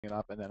it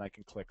up, and then I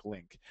can click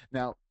link.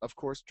 Now, of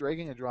course,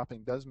 dragging and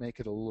dropping does make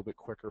it a little bit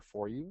quicker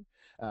for you,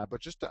 but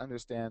just to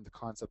understand the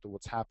concept of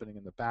what's happening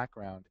in the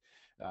background,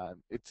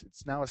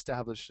 it's now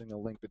establishing a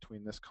link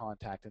between this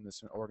contact and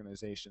this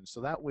organization.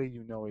 So that way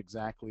you know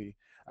exactly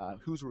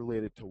who's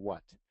related to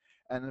what.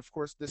 And of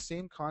course, the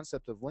same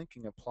concept of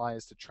linking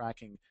applies to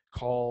tracking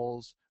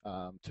calls,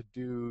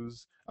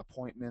 to-dos,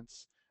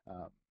 appointments,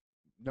 um,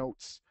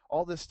 notes.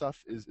 All this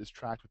stuff is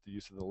tracked with the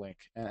use of the link,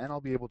 and I'll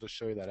be able to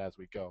show you that as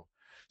we go.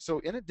 So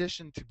in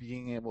addition to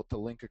being able to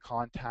link a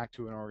contact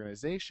to an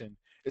organization,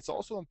 it's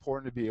also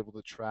important to be able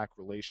to track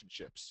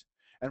relationships.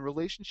 And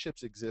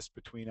relationships exist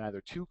between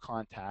either two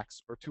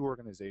contacts or two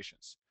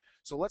organizations.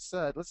 So let's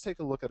take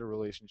a look at a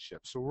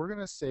relationship. So we're going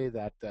to say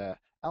that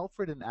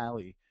Alfred and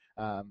Ali,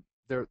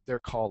 they're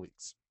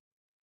colleagues.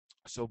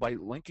 So by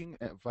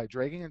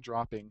dragging and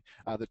dropping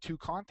the two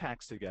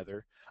contacts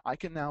together, I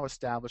can now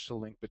establish a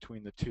link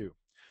between the two.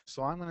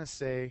 So I'm going to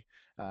say,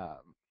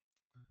 um,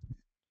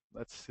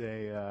 let's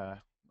say,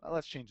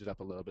 let's change it up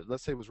a little bit.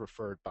 Let's say it was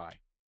referred by.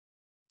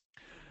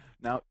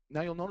 Now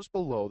you'll notice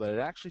below that it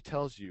actually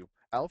tells you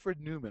Alfred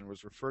Newman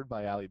was referred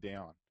by Ali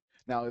Dayon.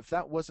 Now, if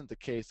that wasn't the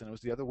case and it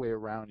was the other way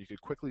around, you could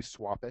quickly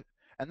swap it,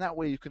 and that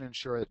way you can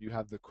ensure that you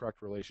have the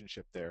correct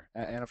relationship there.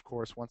 And of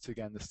course, once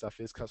again, this stuff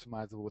is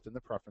customizable within the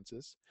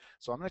preferences.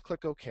 So I'm going to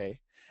click OK.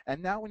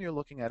 And now when you're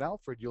looking at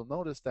Alfred, you'll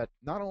notice that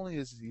not only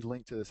is he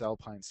linked to this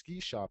Alpine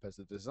ski shop as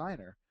the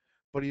designer,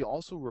 but he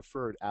also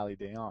referred Ali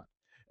Dayon.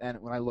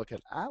 And when I look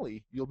at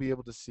Ali, you'll be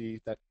able to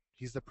see that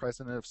he's the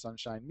president of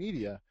Sunshine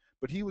Media,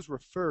 but he was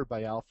referred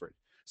by Alfred.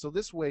 So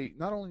this way,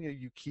 not only are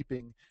you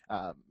keeping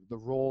the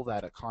role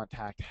that a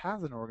contact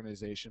has in an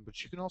organization,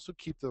 but you can also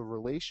keep the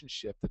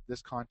relationship that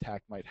this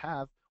contact might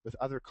have with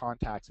other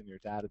contacts in your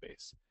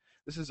database.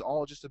 This is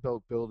all just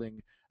about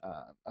building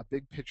a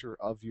big picture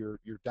of your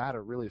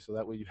data, really, so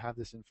that way you have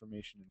this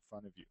information in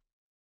front of you.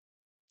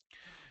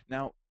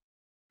 Now,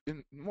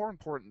 more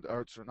important,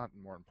 or sorry, not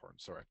more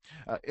important, sorry.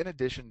 In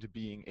addition to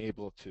being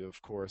able to,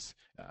 of course,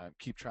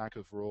 keep track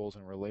of roles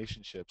and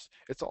relationships,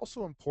 it's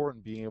also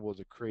important being able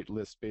to create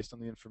lists based on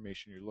the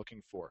information you're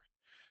looking for.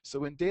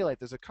 So in Daylite,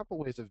 there's a couple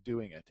ways of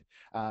doing it.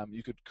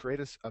 You could create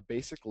a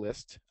basic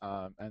list,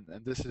 and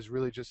this is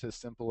really just as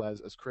simple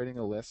as creating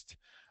a list.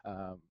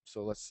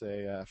 So let's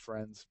say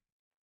friends.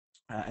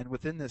 And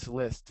within this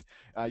list,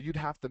 you'd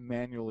have to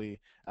manually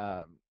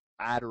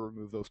add or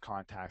remove those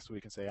contacts. So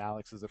we can say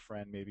Alex is a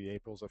friend, maybe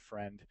April's a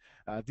friend.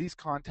 These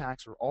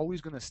contacts are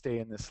always going to stay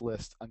in this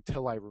list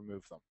until I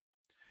remove them.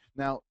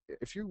 Now,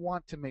 if you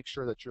want to make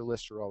sure that your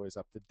lists are always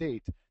up to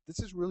date, this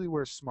is really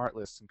where smart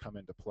lists can come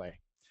into play.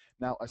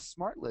 Now, a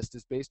smart list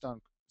is based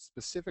on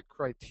specific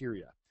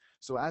criteria.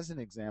 So as an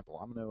example,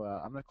 I'm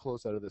going to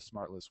close out of this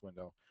smart list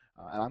window,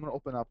 and I'm going to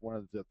open up one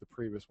of the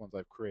previous ones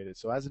I've created.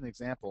 So as an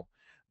example,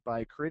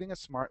 by creating a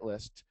smart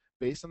list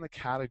based on the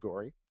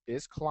category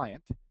is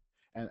client,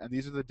 and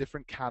these are the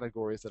different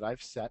categories that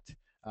I've set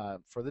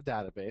for the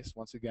database.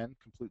 Once again,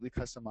 completely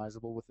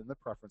customizable within the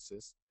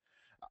preferences.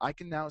 I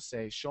can now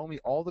say, show me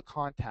all the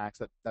contacts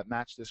that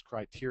match this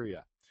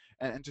criteria.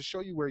 And to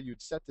show you where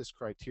you'd set this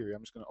criteria,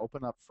 I'm just going to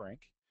open up Frank,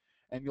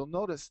 and you'll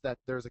notice that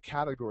there's a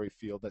category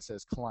field that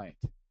says client.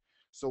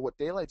 So what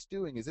Daylite's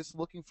doing is it's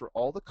looking for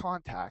all the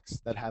contacts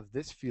that have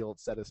this field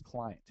set as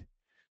client.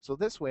 So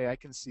this way I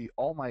can see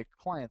all my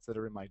clients that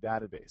are in my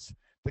database.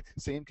 The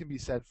same can be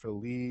said for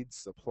leads,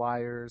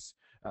 suppliers.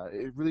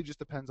 It really just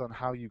depends on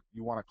how you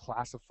want to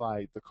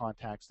classify the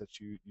contacts that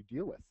you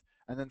deal with.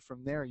 And then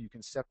from there you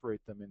can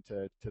separate them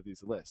into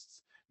these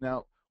lists.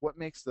 Now, what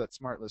makes that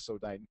smart list so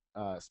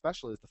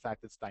special is the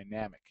fact that it's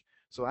dynamic.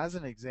 So as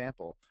an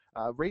example,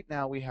 right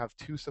now we have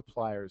 2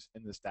 suppliers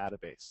in this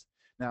database.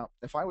 Now,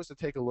 if I was to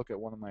take a look at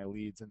one of my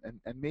leads,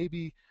 and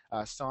maybe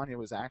Sonia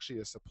was actually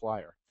a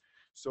supplier.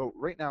 So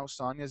right now,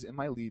 Sonia's in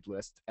my lead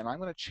list, and I'm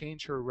going to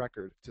change her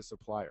record to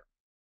supplier.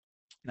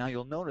 Now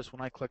you'll notice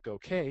when I click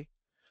OK,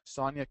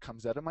 Sonia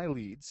comes out of my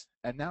leads,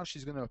 and now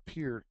she's going to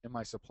appear in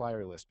my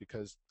supplier list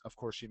because, of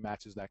course, she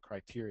matches that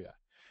criteria.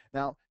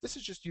 Now, this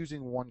is just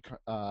using one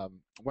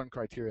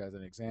criteria as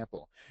an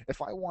example.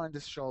 If I wanted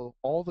to show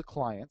all the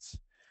clients,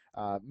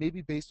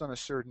 maybe based on a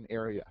certain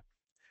area.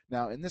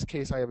 Now, in this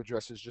case, I have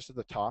addresses just at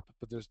the top,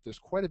 but there's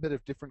quite a bit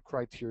of different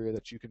criteria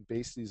that you can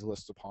base these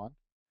lists upon.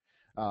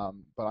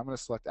 But I'm going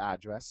to select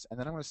address, and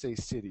then I'm going to say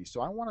city.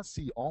 So I want to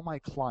see all my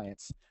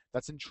clients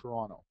that's in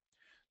Toronto.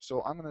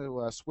 So I'm going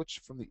to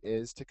switch from the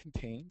is to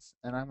contains,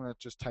 and I'm going to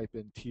just type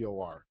in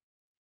TOR.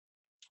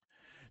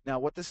 Now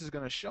what this is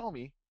going to show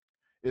me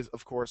is,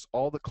 of course,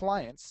 all the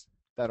clients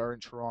that are in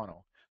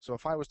Toronto. So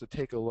if I was to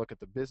take a look at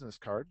the business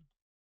card,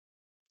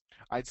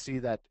 I'd see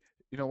that,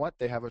 you know what,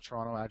 they have a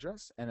Toronto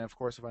address. And of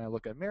course, if I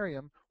look at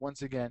Miriam,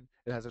 once again,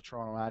 it has a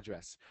Toronto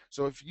address.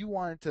 So if you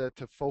wanted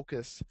to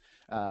focus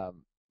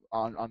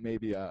on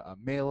maybe a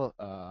mailer,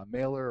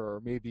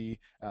 or maybe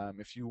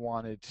if you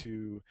wanted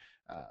to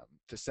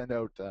send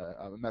out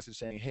a message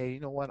saying, hey, you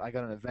know what, I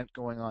got an event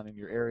going on in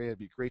your area, it'd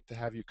be great to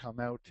have you come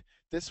out.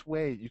 This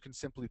way you can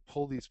simply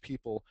pull these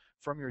people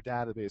from your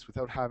database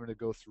without having to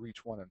go through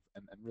each one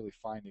and really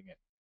finding it.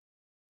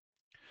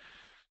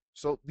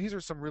 So these are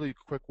some really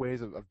quick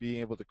ways of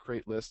being able to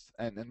create lists,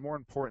 and more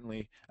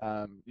importantly,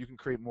 you can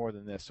create more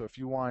than this. So if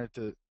you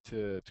wanted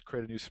to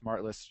create a new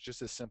smart list, it's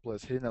just as simple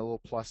as hitting that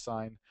little plus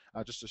sign,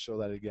 just to show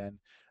that again,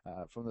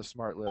 from the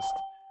smart list.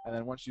 And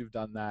then once you've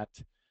done that,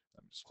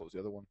 let me just close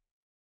the other one.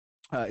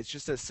 It's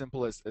just as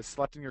simple as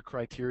selecting your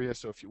criteria.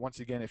 So if you,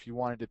 once again, if you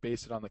wanted to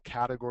base it on the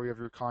category of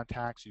your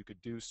contacts, you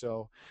could do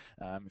so.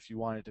 If you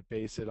wanted to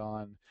base it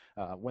on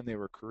when they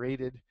were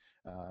created,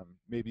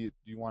 maybe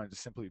you wanted to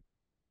simply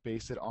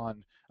base it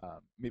on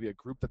maybe a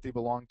group that they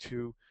belong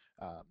to.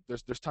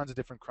 There's tons of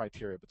different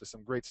criteria, but there's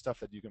some great stuff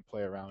that you can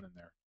play around in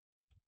there.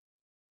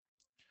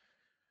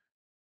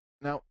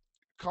 Now,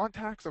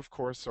 contacts, of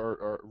course,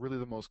 are really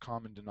the most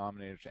common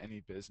denominator to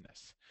any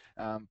business.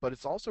 But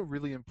it's also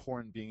really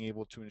important being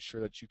able to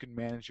ensure that you can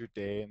manage your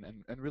day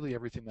and really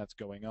everything that's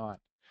going on.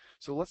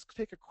 So let's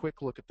take a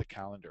quick look at the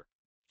calendar.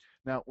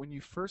 Now, when you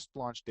first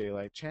launch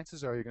Daylite,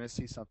 chances are you're going to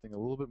see something a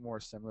little bit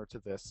more similar to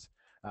this.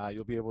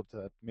 You'll be able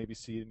to maybe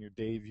see it in your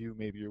day view,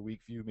 maybe your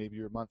week view, maybe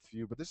your month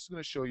view, but this is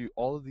going to show you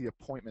all of the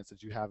appointments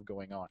that you have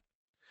going on.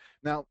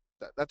 Now,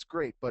 that's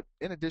great, but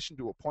in addition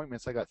to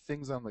appointments, I got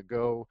things on the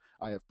go,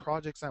 I have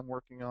projects I'm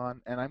working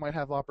on, and I might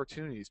have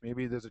opportunities.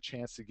 Maybe there's a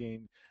chance to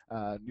gain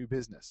new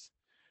business.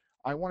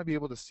 I want to be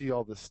able to see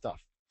all this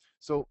stuff.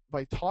 So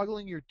by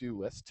toggling your do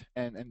list,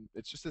 and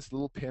it's just this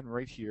little pin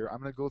right here, I'm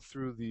going to go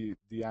through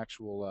the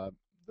actual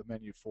the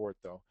menu for it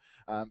though.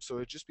 So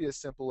it'd just be as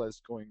simple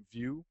as going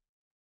View,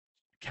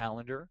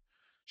 Calendar,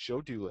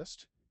 Show Do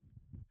List,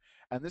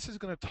 and this is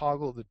going to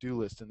toggle the do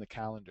list in the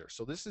calendar.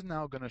 So this is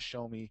now going to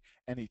show me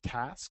any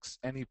tasks,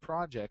 any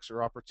projects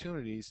or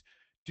opportunities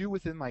due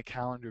within my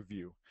calendar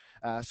view.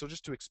 So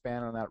just to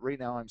expand on that, right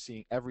now I'm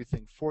seeing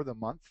everything for the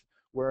month,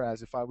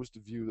 whereas if I was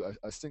to view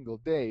a single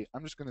day,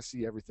 I'm just going to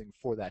see everything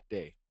for that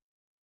day.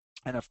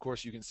 And of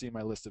course, you can see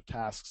my list of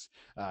tasks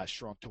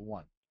shrunk to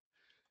 1.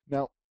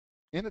 Now,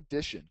 in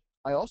addition,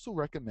 I also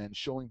recommend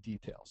showing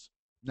details.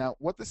 Now,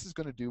 what this is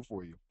going to do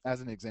for you, as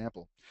an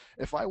example,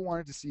 if I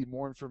wanted to see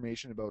more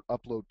information about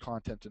upload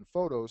content and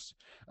photos,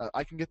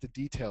 I can get the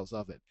details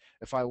of it.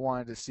 If I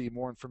wanted to see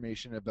more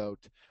information about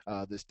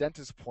this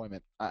dentist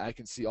appointment, I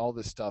can see all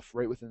this stuff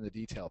right within the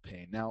detail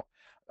pane. Now,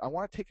 I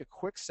want to take a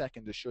quick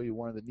second to show you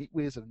one of the neat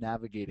ways of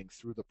navigating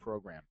through the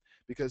program,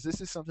 because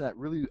this is something that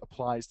really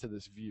applies to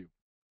this view.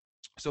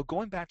 So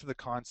going back to the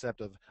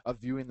concept of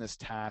viewing this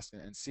task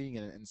and seeing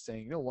it and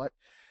saying, you know what,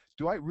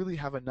 do I really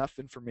have enough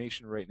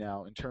information right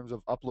now in terms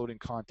of uploading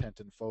content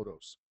and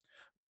photos?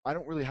 I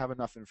don't really have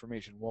enough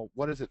information. Well,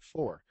 what is it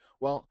for?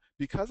 Well,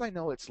 because I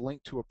know it's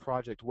linked to a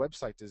project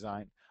website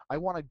design, I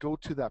want to go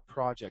to that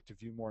project to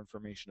view more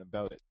information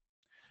about it.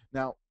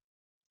 Now,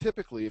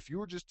 typically, if you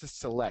were just to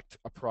select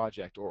a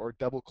project or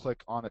double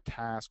click on a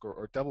task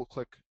or double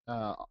click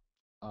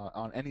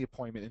on any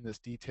appointment in this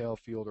detail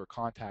field or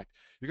contact,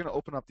 you're going to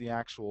open up the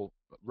actual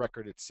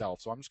record itself.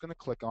 So I'm just going to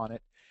click on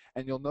it,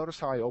 and you'll notice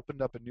how I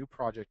opened up a new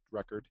project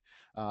record.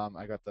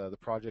 I got the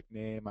project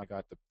name, I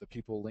got the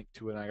people linked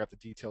to it, and I got the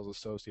details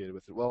associated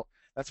with it. Well,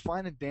 that's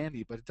fine and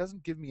dandy, but it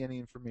doesn't give me any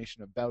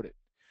information about it.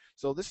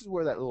 So this is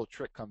where that little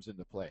trick comes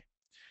into play.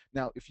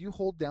 Now, if you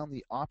hold down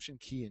the Option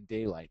key in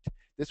Daylite,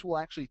 this will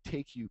actually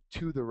take you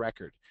to the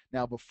record.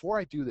 Now, before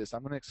I do this,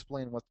 I'm going to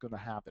explain what's going to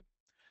happen.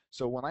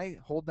 So when I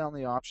hold down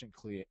the Option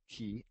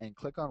key and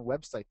click on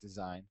Website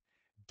Design,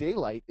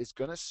 Daylite is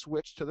going to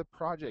switch to the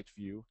project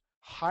view,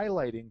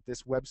 highlighting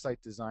this website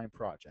design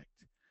project.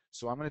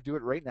 So I'm going to do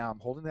it right now. I'm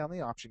holding down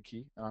the Option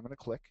key, and I'm going to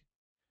click.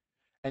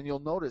 And you'll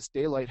notice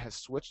Daylite has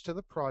switched to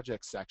the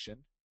project section,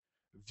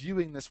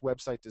 viewing this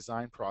website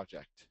design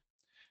project.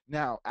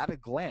 Now, at a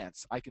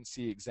glance, I can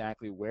see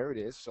exactly where it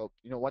is. So,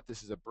 you know what?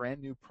 This is a brand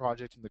new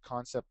project in the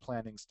concept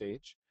planning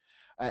stage.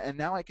 And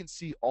now I can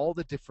see all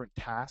the different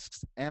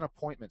tasks and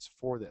appointments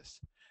for this.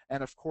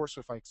 And of course,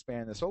 if I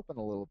expand this open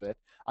a little bit,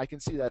 I can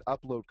see that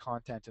upload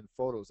content and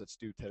photos that's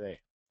due today.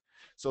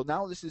 So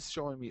now this is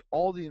showing me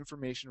all the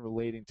information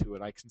relating to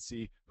it. I can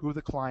see who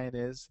the client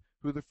is,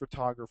 who the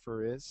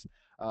photographer is,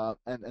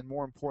 and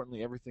more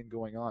importantly, everything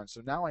going on.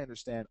 So now I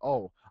understand,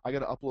 oh, I got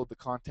to upload the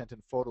content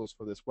and photos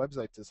for this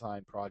website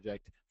design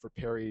project for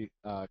Perry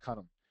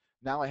Cunham.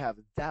 Now I have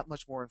that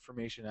much more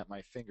information at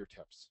my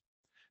fingertips.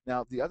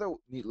 Now, the other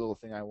neat little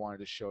thing I wanted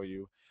to show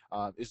you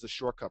is the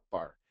shortcut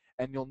bar.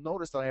 And you'll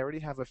notice that I already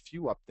have a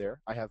few up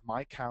there. I have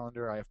my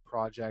calendar, I have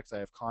projects, I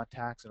have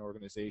contacts and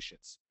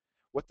organizations.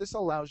 What this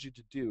allows you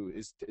to do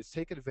is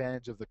take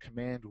advantage of the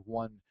Command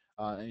 1,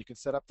 and you can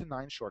set up to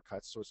 9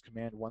 shortcuts, so it's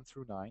Command 1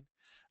 through 9.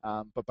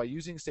 But by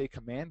using, say,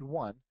 Command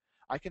 1,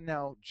 I can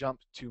now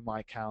jump to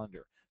my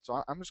calendar.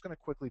 So I'm just going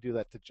to quickly do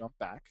that to jump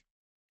back.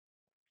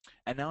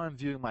 And now I'm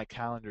viewing my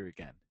calendar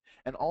again.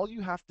 And all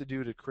you have to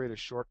do to create a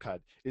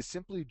shortcut is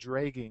simply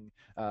dragging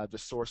the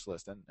source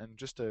list. And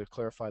just to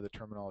clarify the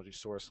terminology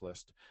source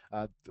list,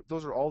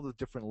 those are all the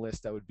different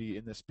lists that would be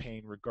in this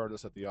pane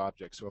regardless of the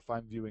object. So if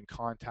I'm viewing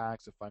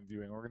contacts, if I'm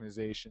viewing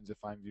organizations,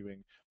 if I'm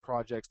viewing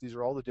projects, these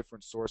are all the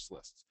different source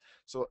lists.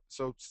 So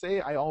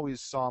say I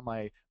always saw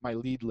my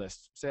lead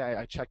list. Say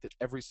I checked it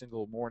every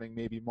single morning,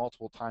 maybe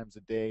multiple times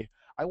a day.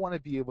 I want to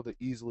be able to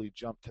easily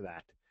jump to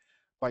that.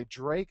 By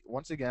drag,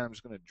 once again, I'm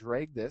just going to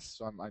drag this.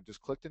 So I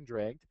just clicked and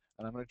dragged,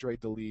 and I'm going to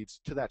drag the leads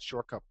to that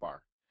shortcut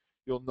bar.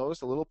 You'll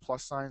notice a little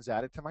plus signs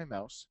added to my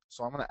mouse,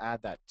 so I'm going to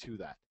add that to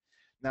that.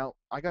 Now,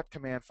 I got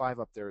Command 5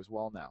 up there as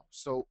well now.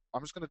 So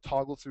I'm just going to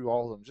toggle through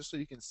all of them just so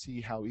you can see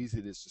how easy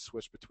it is to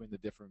switch between the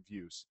different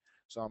views.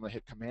 So I'm going to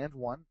hit Command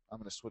 1. I'm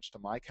going to switch to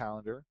my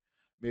calendar.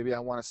 Maybe I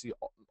want to see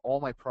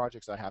all my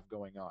projects I have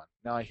going on.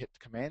 Now I hit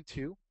Command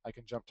 2. I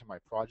can jump to my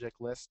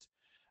project list.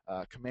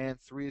 Command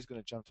 3 is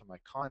going to jump to my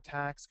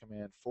contacts.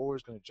 Command 4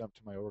 is going to jump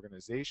to my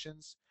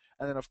organizations.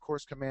 And then, of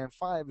course, Command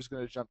 5 is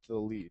going to jump to the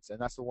leads. And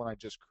that's the one I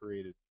just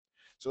created.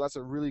 So that's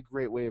a really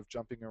great way of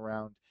jumping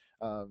around,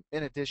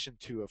 in addition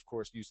to, of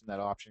course, using that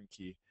Option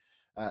key.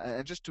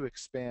 And just to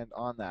expand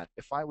on that,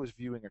 if I was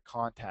viewing a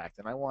contact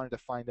and I wanted to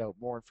find out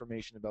more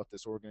information about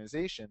this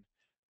organization,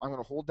 I'm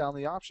going to hold down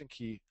the Option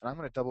key and I'm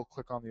going to double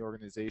click on the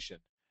organization.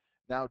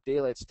 Now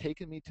Daylite's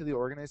taken me to the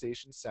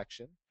organization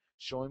section,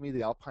 showing me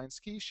the Alpine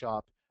Ski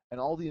Shop and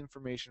all the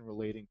information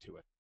relating to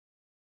it.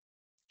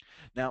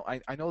 Now,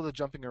 I know the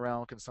jumping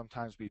around can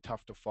sometimes be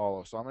tough to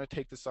follow, so I'm going to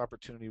take this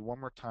opportunity one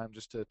more time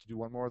just to do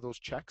one more of those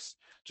checks,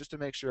 just to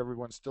make sure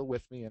everyone's still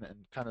with me and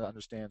kind of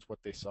understands what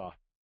they saw.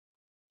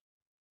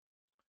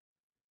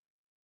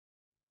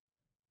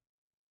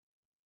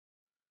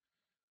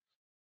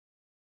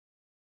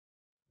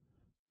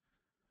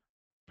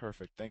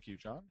 Perfect. Thank you,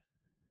 John.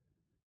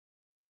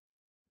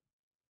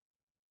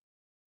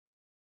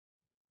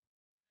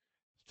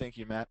 Thank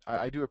you, Matt.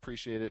 I do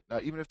appreciate it.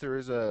 Even if there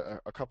is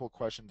a couple of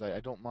questions, I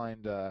don't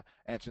mind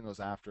answering those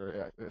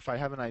after. If I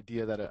have an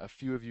idea that a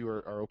few of you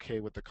are okay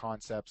with the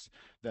concepts,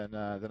 then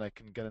I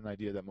can get an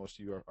idea that most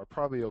of you are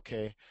probably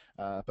okay.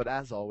 But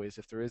as always,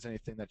 if there is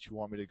anything that you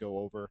want me to go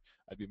over,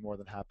 I'd be more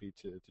than happy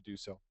to do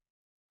so.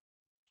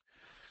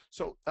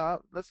 So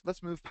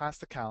let's move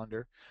past the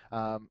calendar.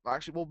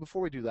 Actually, well,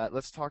 before we do that,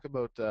 let's talk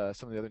about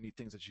some of the other neat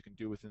things that you can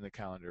do within the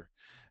calendar.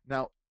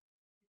 Now,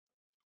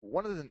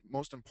 one of the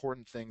most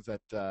important things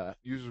that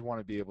users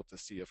want to be able to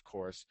see, of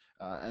course,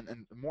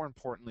 and more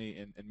importantly,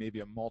 in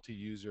maybe a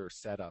multi-user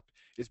setup,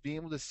 is being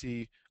able to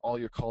see all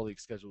your colleague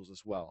schedules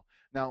as well.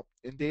 Now,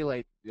 in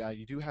Daylite,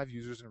 you do have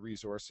users and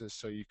resources,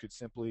 so you could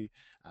simply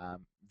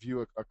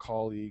view a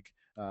colleague.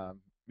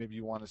 Maybe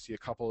you want to see a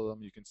couple of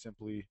them, you can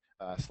simply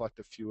select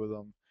a few of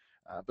them.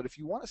 But if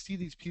you want to see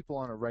these people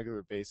on a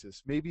regular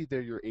basis, maybe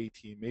they're your A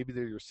team, maybe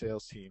they're your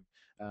sales team,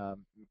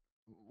 um,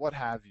 what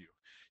have you.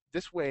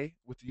 This way,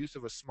 with the use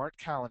of a smart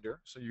calendar,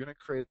 so you're going to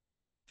create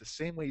the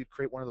same way you'd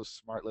create one of those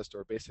smart lists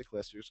or a basic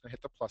list. You're just going to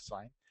hit the plus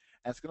sign,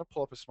 and it's going to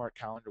pull up a smart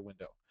calendar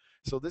window.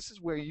 So this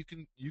is where you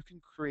can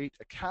create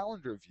a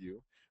calendar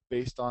view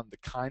based on the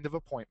kind of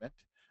appointment.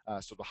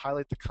 So to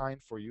highlight the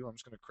kind for you, I'm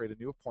just going to create a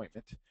new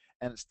appointment,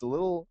 and it's the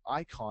little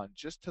icon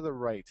just to the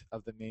right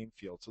of the name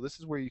field. So this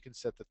is where you can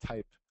set the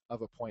type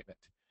of appointment.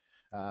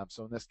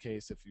 So in this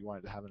case, if you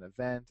wanted to have an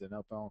event, an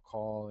outbound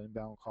call,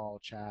 inbound call,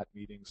 chat,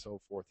 meeting, so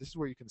forth, this is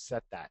where you can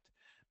set that.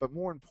 But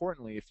more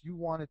importantly, if you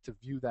wanted to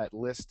view that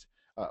list,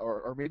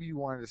 or maybe you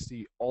wanted to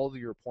see all of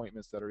your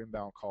appointments that are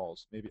inbound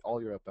calls, maybe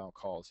all your outbound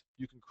calls,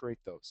 you can create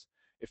those.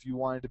 If you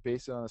wanted to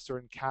base it on a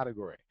certain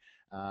category,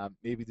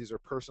 maybe these are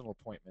personal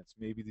appointments,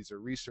 maybe these are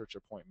research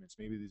appointments,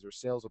 maybe these are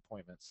sales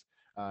appointments,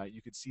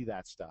 you could see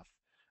that stuff.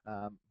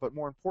 But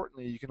more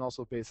importantly, you can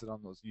also base it on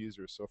those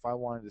users. So if I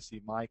wanted to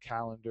see my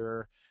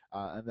calendar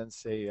and then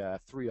say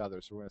three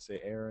others, so we're going to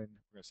say Aaron,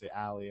 we're going to say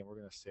Ali, and we're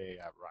going to say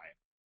Ryan.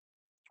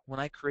 When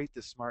I create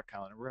this smart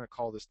calendar, we're going to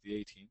call this the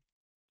A team.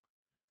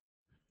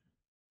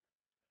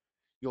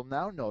 You'll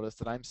now notice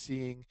that I'm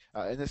seeing,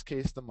 in this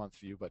case, the month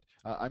view, but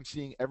I'm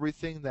seeing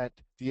everything that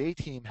the A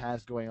team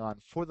has going on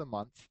for the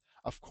month,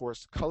 of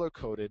course,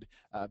 color-coded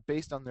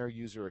based on their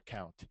user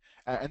account.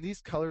 And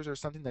these colors are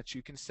something that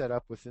you can set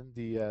up within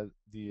the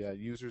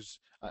users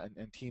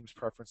and teams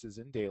preferences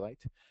in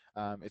Daylite.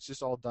 It's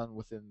just all done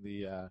within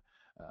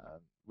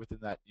within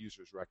that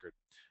user's record.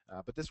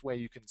 But this way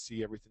you can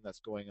see everything that's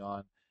going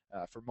on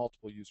for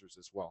multiple users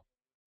as well.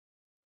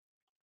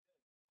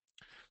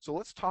 So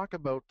let's talk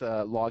about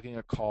logging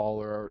a call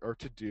or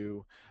to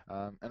do,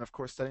 and of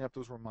course setting up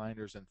those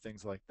reminders and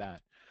things like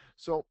that.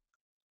 So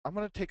I'm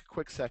going to take a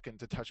quick second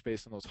to touch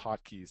base on those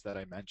hotkeys that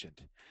I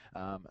mentioned.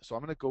 So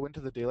I'm going to go into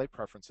the Daylite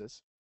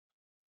preferences,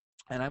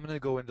 and I'm going to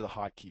go into the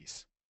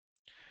hotkeys.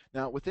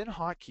 Now within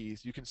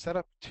hotkeys, you can set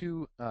up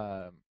two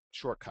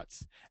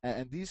shortcuts.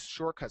 And these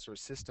shortcuts are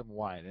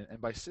system-wide.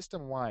 And by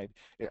system-wide,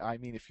 I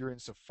mean if you're in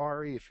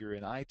Safari, if you're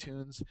in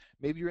iTunes,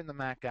 maybe you're in the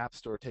Mac App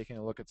Store taking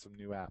a look at some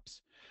new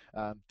apps.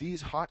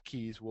 These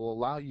hotkeys will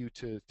allow you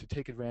to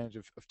take advantage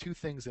of two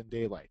things in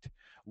Daylite.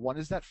 One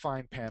is that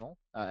Find panel,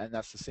 and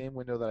that's the same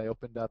window that I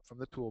opened up from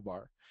the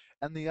toolbar.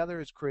 And the other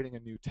is creating a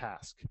new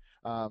task.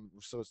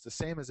 So it's the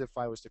same as if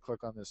I was to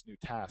click on this new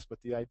task, but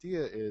the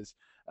idea is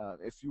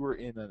if you were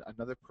in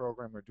another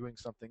program or doing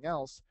something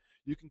else,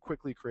 you can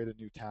quickly create a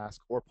new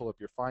task or pull up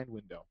your Find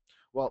window.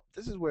 Well,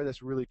 this is where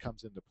this really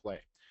comes into play.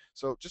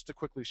 So just to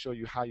quickly show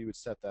you how you would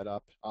set that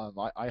up,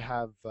 I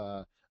have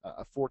a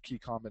 4-key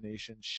combination